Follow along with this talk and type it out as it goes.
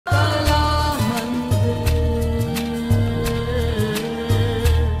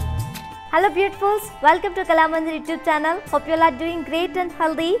Hello beautifuls, welcome to Kalamandir YouTube channel. Hope you all are doing great and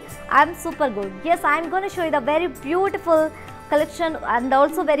healthy. I am super good. Yes, I am going to show you the very beautiful collection and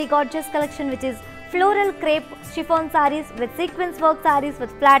also very gorgeous collection, which is floral crepe chiffon sarees with sequence work sarees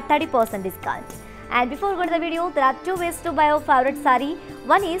with flat 30% discount. And before going to the video, there are two ways to buy your favorite saree.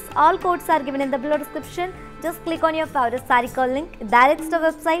 One is all codes are given in the below description. Just click on your favorite saree code link, directs to the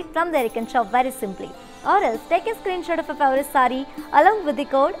website. From there you can shop very simply. Or else take a screenshot of a favorite saree along with the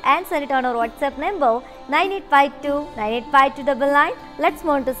code and send it on our WhatsApp number 9852985299. Let's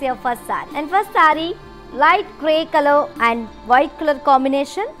move on to see our first saree. And first saree, light grey color and white color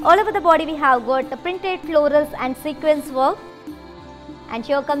combination. All over the body we have got the printed florals and sequence work. And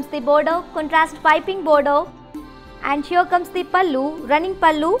here comes the border, contrast piping border. And here comes the pallu, running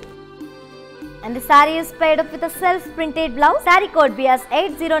pallu. And the saree is paired up with a self-printed blouse. Saree code BS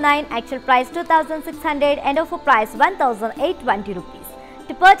 809, actual price 2600 and offer price 1820 rupees.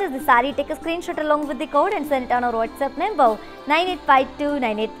 To purchase the saree, take a screenshot along with the code and send it on our WhatsApp number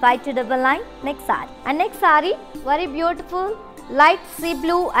 9852985299. Next saree. And next saree, very beautiful light sea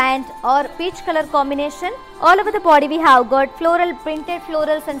blue and or peach color combination. All over the body we have got floral printed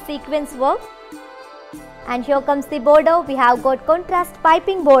florals and sequence work. And here comes the border. We have got contrast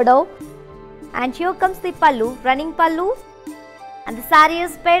piping border. And here comes the pallu, running pallu. And the saree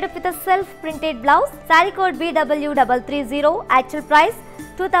is paired up with a self-printed blouse. Saree code BW330, actual price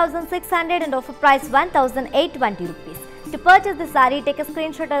 2600 and offer price 1820 rupees. To purchase the saree, take a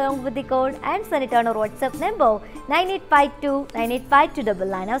screenshot along with the code and send it on our WhatsApp number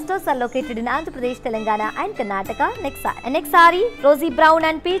 9852985299. Our stores are located in Andhra Pradesh, Telangana and Karnataka. Next saree. And next saree, rosy brown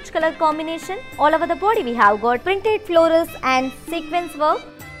and peach color combination. All over the body we have got printed florals and sequence work.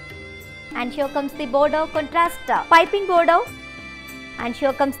 And here comes the border, contrast piping border. And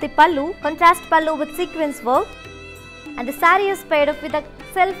here comes the pallu, contrast pallu with sequence work. And the saree is paired up with a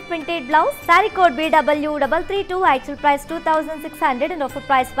self-printed blouse. Saree code BW332, actual price 2600 and offer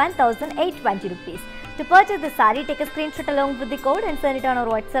price 1820 rupees. To purchase the saree, take a screenshot along with the code and send it on our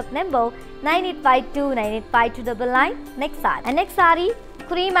WhatsApp number 9852985299. Next saree. And next saree,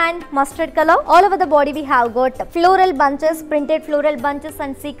 cream and mustard color. All over the body we have got floral bunches, printed floral bunches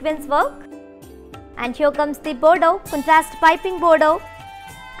and sequence work. And here comes the border, contrast piping border.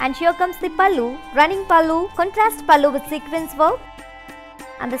 And here comes the pallu, running pallu, contrast pallu with sequence work.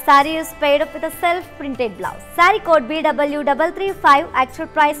 And the saree is paired up with a self-printed blouse. Saree code BW335, actual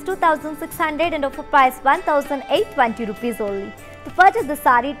price 2600 and offer price 1820 rupees only. To purchase the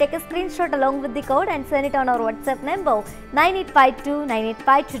saree, take a screenshot along with the code and send it on our WhatsApp number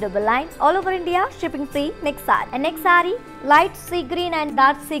 9852985299. All over India, shipping free. Next saree. And next saree, light sea green and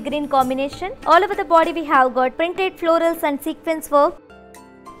dark sea green combination. All over the body we have got printed florals and sequence work.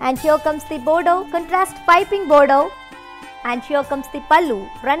 And here comes the border, contrast piping border. And here comes the pallu,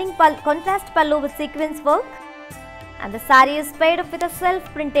 running pallu, contrast pallu with sequence work. And the saree is paired up with a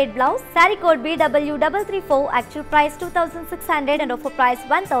self-printed blouse. Saree code BW334, actual price 2600 and offer price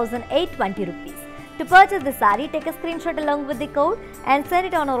 1820 rupees. To purchase the saree, take a screenshot along with the code and send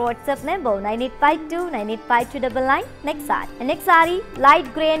it on our WhatsApp number 9852985299. Next saree. And next saree,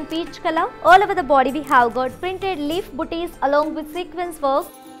 light grey and peach color. All over the body we have got printed leaf booties along with sequence work.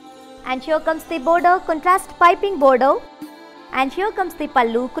 And here comes the border, contrast piping border. And here comes the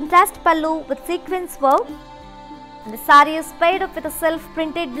pallu, contrast pallu with sequence work. And the saree is paired up with a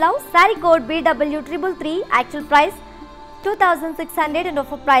self-printed blouse. Saree code BW333, actual price 2600 and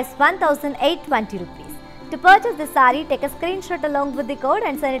offer price 1820 rupees. To purchase the saree, take a screenshot along with the code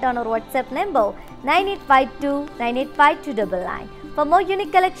and send it on our WhatsApp number 9852985299. For more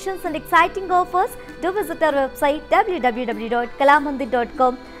unique collections and exciting offers, do visit our website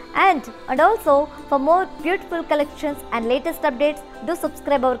www.kalamandir.com. And also for more beautiful collections and latest updates, do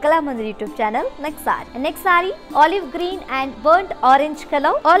subscribe our Kalamandir YouTube channel. Next saree. And next saree, olive green and burnt orange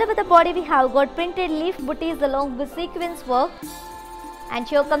color. All over the body we have got printed leaf booties along with sequence work. And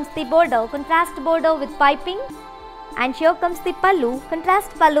here comes the border, contrast border with piping. And here comes the pallu,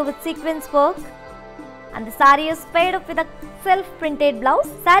 contrast pallu with sequence work. And the saree is paired up with a self-printed blouse.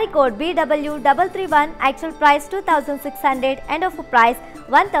 Saree code BW331, actual price 2600 and offer price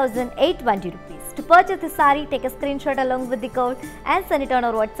 1820 rupees. To purchase the saree, take a screenshot along with the code and send it on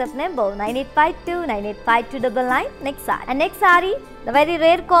our WhatsApp number 9852985299. Next saree. And next saree, the very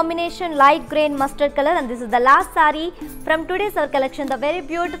rare combination light grey and mustard color, and this is the last saree from today's our collection, the very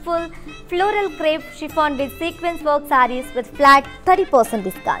beautiful floral crepe chiffon with sequence work sarees with flat 30%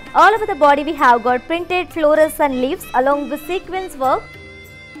 discount. All over the body we have got printed florals and leaves along with sequence work.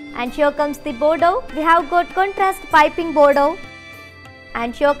 And here comes the border, we have got contrast piping border.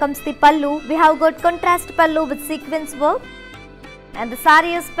 And here comes the pallu, we have got contrast pallu with sequence work. And the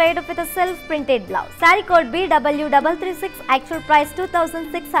saree is paired up with a self-printed blouse. Saree code BW336, actual price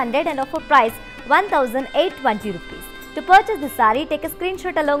 2,600 and offer price 1,820 rupees. To purchase the saree, take a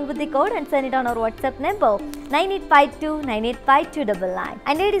screenshot along with the code and send it on our WhatsApp number 9852985299.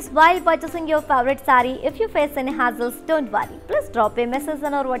 And ladies, while purchasing your favorite saree, if you face any hassles, don't worry. Please drop a message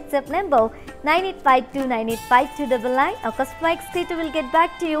on our WhatsApp number 9852985299. Our customer executive will get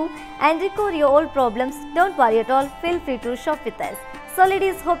back to you and recover your all problems. Don't worry at all. Feel free to shop with us. So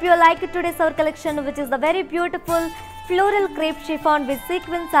ladies, hope you like today's our collection, which is the very beautiful floral crepe chiffon with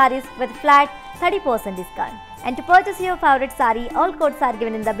sequin sarees with flat 30% discount. And to purchase your favorite saree, all codes are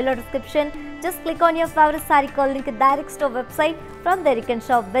given in the below description. Just click on your favorite saree code link directs to our website. From there you can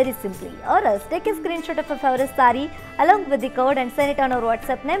shop very simply. Or else take a screenshot of your favorite saree along with the code and send it on our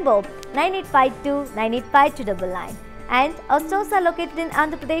WhatsApp number 9852985299. And our stores are located in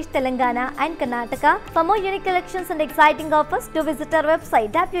Andhra Pradesh, Telangana and Karnataka. For more unique collections and exciting offers, do visit our website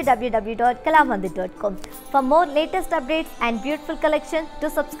www.kalamandir.com. For more latest updates and beautiful collections, do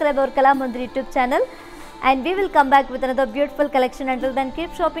subscribe our Kalamandir YouTube channel. And we will come back with another beautiful collection. Until then,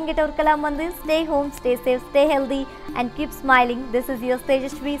 keep shopping at our Kalamandir. Stay home, stay safe, stay healthy and keep smiling. This is your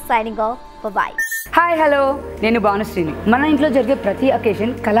Tejashwi signing off. Bye-bye. Hi hello నేను భానుశ్రీని. మన ఇంట్లో జరిగే ప్రతి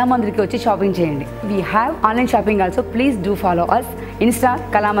occasion కళామందిర్కి వచ్చి shopping చేయండి. We have online shopping also. Please do follow us Insta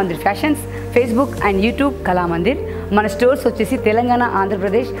Kalamandir fashions, Facebook and YouTube Kalamandir. మన stores వచ్చేసి Telangana,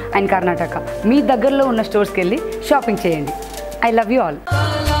 Andhra Pradesh and Karnataka. మీ దగ్గరలో ఉన్న స్టోర్స్కి వెళ్ళి షాపింగ్ చేయండి. I love you all.